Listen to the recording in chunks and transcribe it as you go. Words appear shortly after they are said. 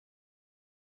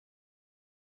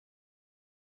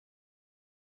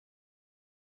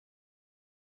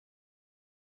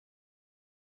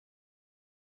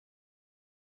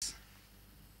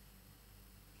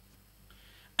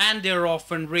and they're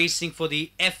often racing for the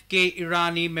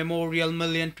F.K.Irani Memorial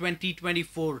Million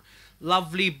 2024.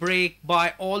 Lovely break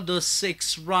by all the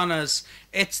 6 runners.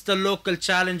 It's the local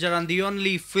challenger, and the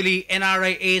only filly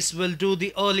NRI Ace will do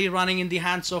the early running in the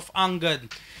hands of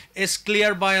Angad. Is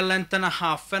clear by a length and a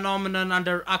half. Phenomenon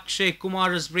under Akshay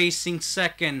Kumar is racing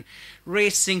second.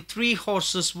 Racing 3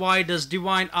 horses wide is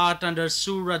Divine Art under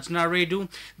Suraj Naredu.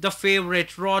 The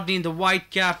favourite Rodney in the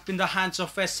white cap in the hands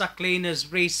of S. Acclain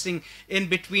is racing in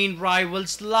between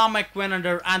rivals. La McQueen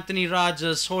under Antony Raj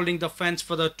S holding the fence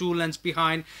for the 2 lengths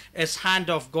behind is Hand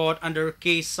of God under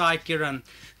K. Sai Kiran.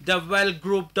 The well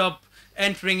grouped up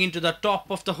entering into the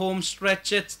top of the home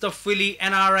stretch, it's the filly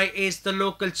NRI Ace. The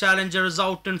local challenger is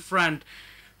out in front.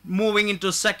 Moving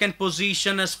into second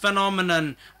position is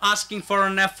Phenomenon. Asking for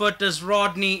an effort is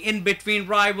Rodney. In between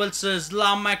rivals is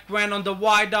La McQueen. On the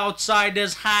wide outside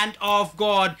is Hand of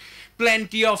God.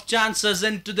 Plenty of chances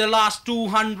into the last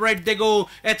 200 they go.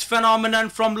 It's Phenomenon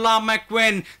from La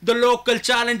McQueen. The local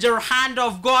challenger Hand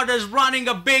of God is running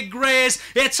a big race.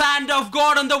 It's Hand of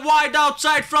God on the wide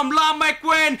outside from La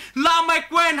McQueen. La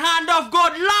McQueen, Hand of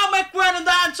God. La McQueen in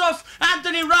the hands of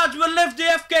Antony Raj will lift the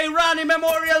F.K.Irani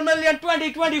Memorial Million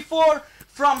 2024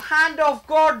 from Hand of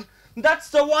God.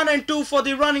 That's the 1 and 2 for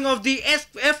the running of the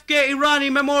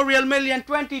F.K.Irani Memorial Million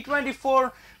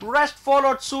 2024. Rest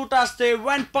followed suit as they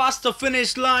went past the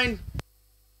finish line.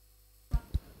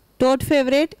 Third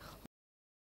favorite.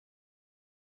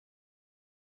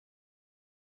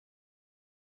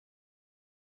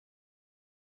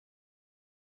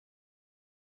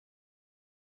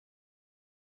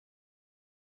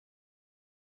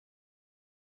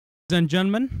 Ladies and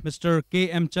gentlemen, Mr.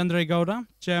 K.M. Chandragowda,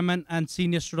 Chairman and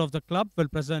Senior Steward of the club, will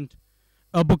present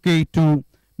a bouquet to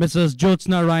Mrs.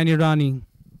 Jyotsna Irani.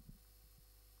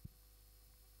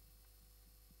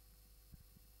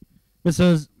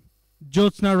 Mrs.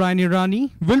 Jyotsna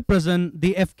Irani will present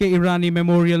the F.K.Irani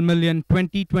Memorial Million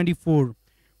 2024,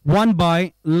 won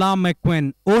by La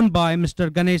McQueen, owned by Mr.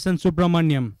 Ganesan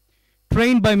Subramaniam,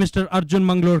 trained by Mr. Arjun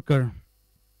Mangalorkar.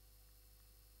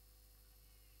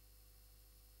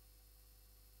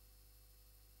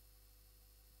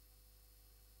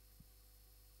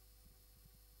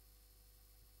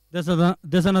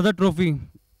 There's another trophy,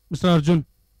 Mr. Arjun.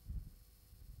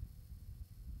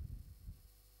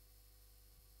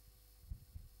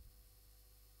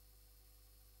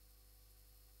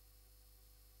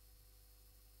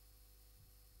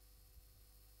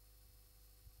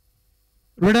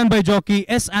 Ridden by jockey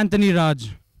S. Antony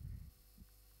Raj.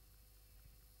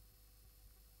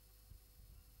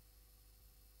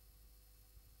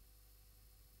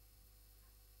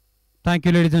 Thank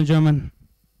you, ladies and gentlemen.